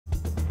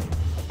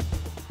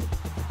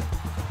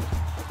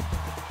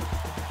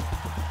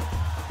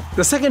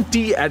The second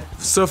T at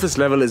surface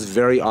level is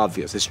very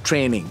obvious. It's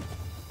training.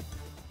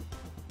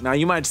 Now,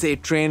 you might say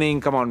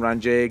training, come on,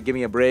 Ranjay, give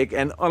me a break.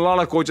 And a lot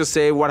of coaches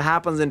say what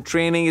happens in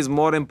training is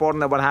more important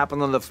than what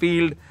happens on the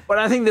field. But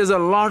I think there's a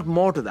lot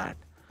more to that.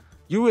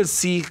 You will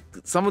see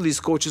some of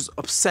these coaches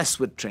obsessed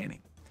with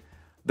training.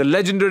 The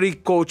legendary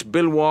coach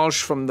Bill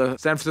Walsh from the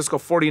San Francisco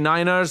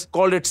 49ers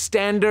called it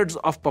standards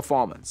of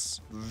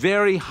performance.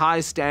 Very high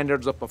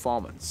standards of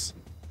performance.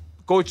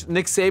 Coach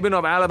Nick Saban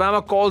of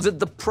Alabama calls it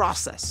the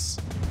process.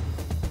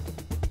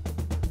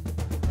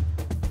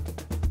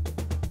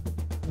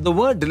 The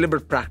word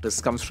deliberate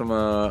practice comes from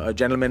a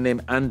gentleman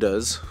named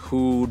Anders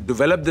who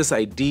developed this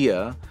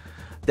idea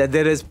that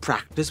there is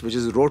practice, which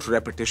is rote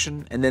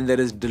repetition, and then there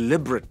is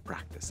deliberate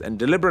practice. And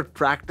deliberate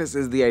practice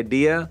is the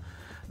idea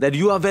that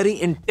you are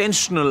very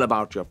intentional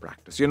about your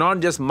practice. You're not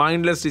just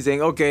mindlessly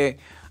saying, okay,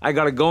 I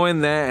got to go in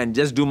there and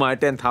just do my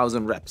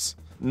 10,000 reps.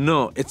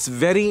 No, it's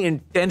very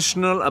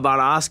intentional about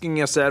asking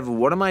yourself,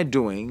 what am I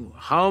doing?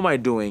 How am I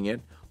doing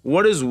it?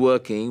 What is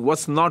working?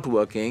 What's not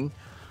working?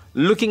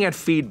 Looking at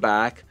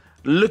feedback,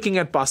 looking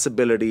at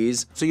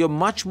possibilities. So you're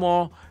much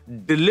more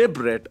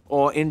deliberate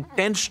or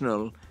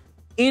intentional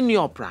in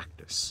your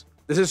practice.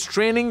 This is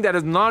training that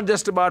is not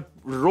just about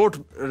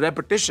rote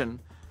repetition,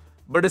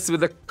 but it's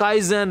with a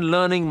kaizen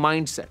learning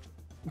mindset.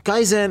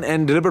 Kaizen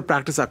and deliberate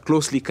practice are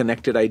closely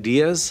connected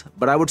ideas,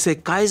 but I would say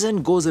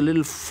kaizen goes a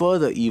little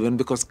further even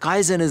because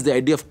kaizen is the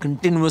idea of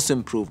continuous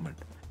improvement.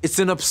 It's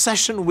an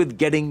obsession with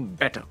getting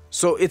better.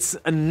 So it's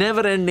a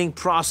never-ending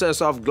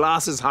process of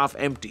glass is half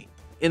empty.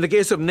 In the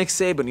case of Nick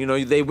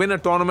Saban, they win a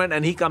tournament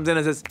and he comes in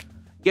and says,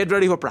 get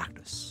ready for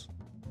practice.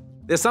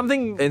 There's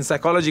something in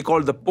psychology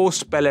called the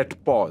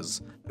post-pellet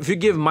pause. If you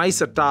give mice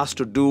a task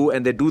to do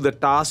and they do the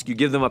task, you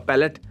give them a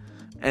pellet,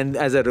 and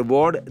as a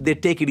reward, they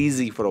take it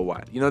easy for a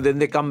while. Then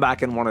they come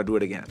back and want to do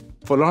it again.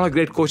 For a lot of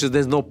great coaches,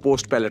 there's no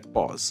post-pellet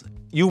pause.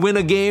 You win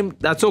a game,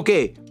 that's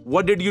okay.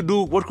 What did you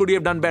do? What could you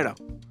have done better?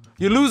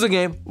 You lose a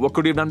game, what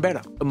could you have done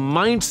better? A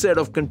mindset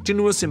of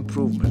continuous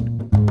improvement.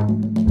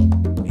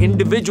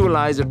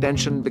 Individualized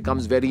attention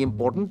becomes very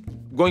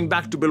important. Going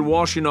back to Bill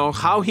Walsh,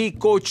 how he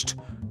coached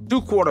two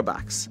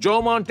quarterbacks,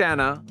 Joe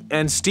Montana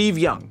and Steve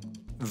Young.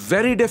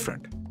 Very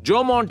different.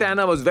 Joe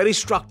Montana was very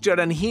structured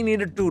and he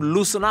needed to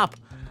loosen up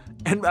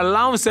and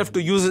allow himself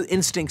to use his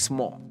instincts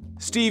more.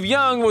 Steve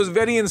Young was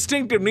very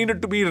instinctive,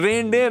 needed to be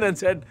reined in and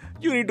said,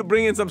 you need to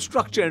bring in some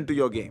structure into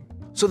your game.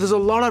 So there's a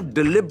lot of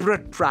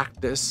deliberate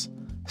practice,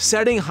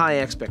 setting high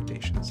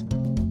expectations.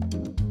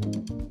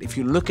 If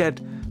you look at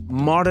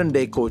modern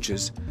day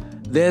coaches,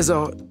 there's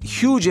a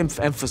huge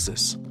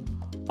emphasis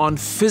on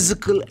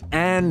physical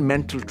and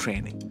mental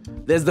training.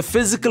 There's the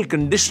physical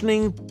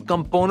conditioning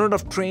component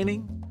of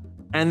training,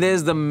 and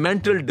there's the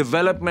mental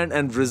development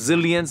and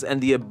resilience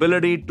and the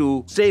ability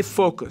to stay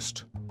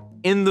focused,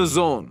 in the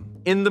zone,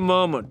 in the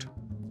moment,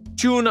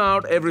 tune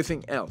out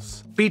everything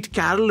else. Pete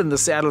Carroll in the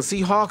Seattle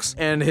Seahawks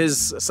and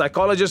his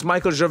psychologist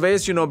Michael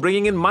Gervais,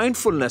 bringing in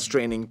mindfulness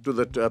training to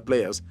the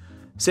players,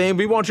 saying,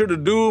 we want you to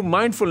do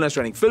mindfulness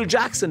training. Phil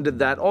Jackson did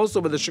that also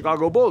with the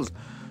Chicago Bulls.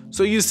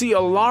 So you see a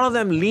lot of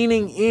them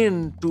leaning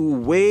into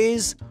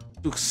ways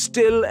to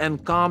still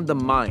and calm the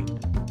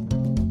mind.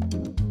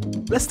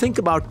 Let's think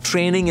about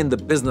training in the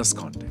business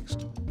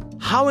context.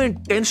 How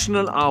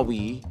intentional are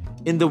we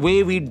in the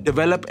way we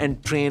develop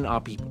and train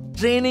our people?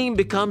 Training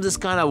becomes this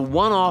kind of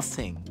one-off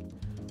thing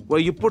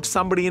where you put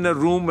somebody in a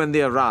room when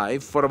they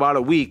arrive for about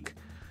a week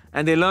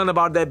and they learn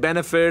about their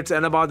benefits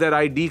and about their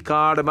ID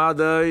card, about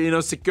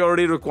the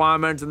security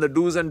requirements and the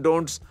do's and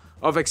don'ts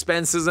of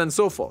expenses and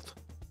so forth.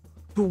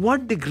 To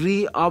what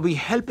degree are we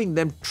helping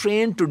them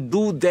train to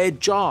do their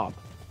job?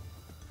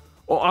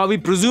 Or are we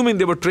presuming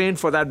they were trained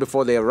for that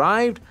before they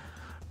arrived?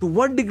 To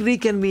what degree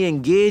can we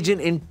engage in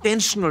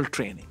intentional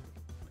training?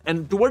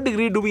 And to what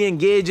degree do we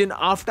engage in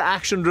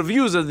after-action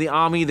reviews, as the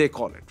Army they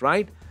call it,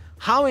 right?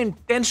 How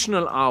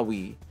intentional are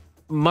we?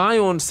 My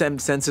own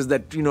sense is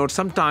that,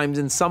 sometimes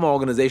in some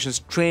organizations,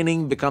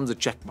 training becomes a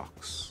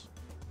checkbox,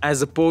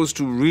 as opposed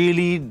to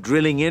really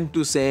drilling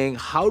into saying,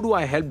 how do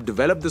I help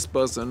develop this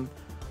person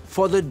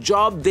for the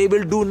job they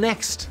will do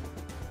next?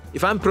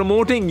 If I'm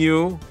promoting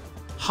you,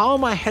 how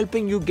am I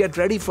helping you get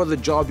ready for the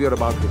job you're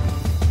about to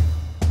do?